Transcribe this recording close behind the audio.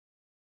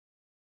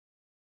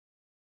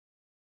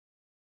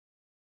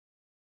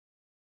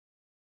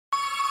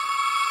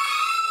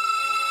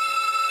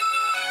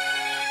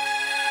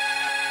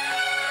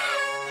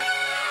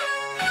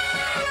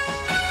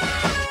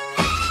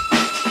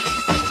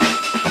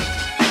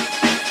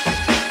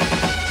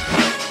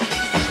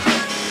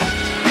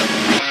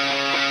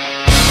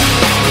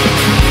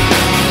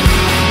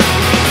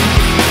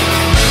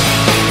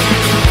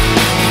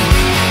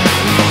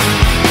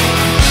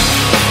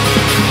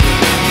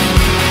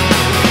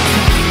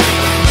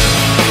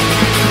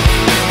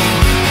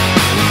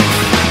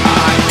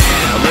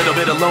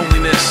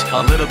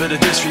A little bit of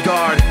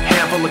disregard,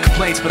 handful of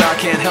complaints, but I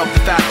can't help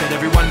the fact that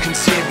everyone can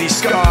see these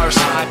scars.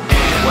 I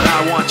am what I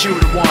want you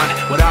to want,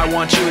 what I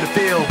want you to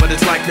feel, but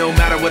it's like no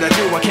matter what I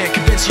do, I can't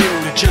convince you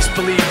to just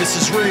believe this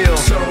is real.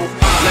 So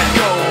let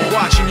go,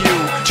 watching you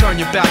turn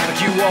your back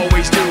like you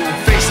always do.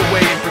 Face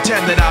away and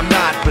pretend that I'm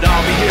not, but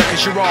I'll be here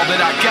cause you're all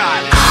that I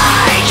got.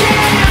 I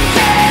can't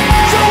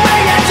feel the way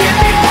I did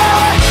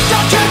before.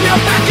 Don't turn your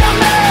back on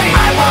me,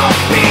 I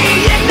won't be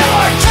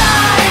ignored.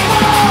 Time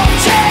won't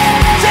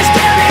change this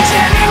damage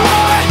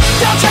anymore.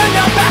 Don't turn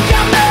your back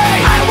on me,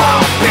 I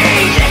won't be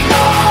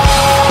ignored.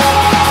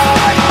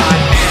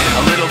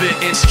 A little bit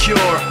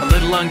insecure, a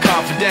little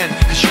unconfident,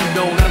 cause you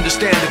don't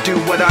understand to do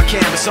what I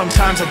can, but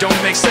sometimes I don't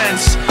make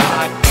sense.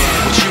 I am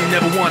what you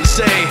never want to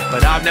say,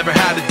 but I've never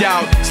had a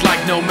doubt. It's like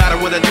no matter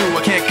what I do,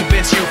 I can't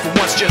convince you for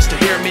once just to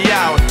hear me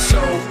out. So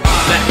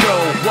let go,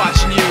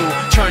 watching you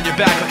turn your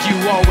back like you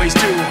always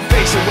do.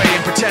 Face away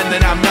and pretend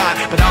that I'm not,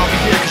 but I'll be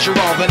here cause you're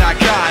all that I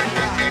got.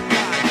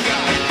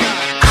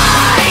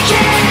 I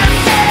can't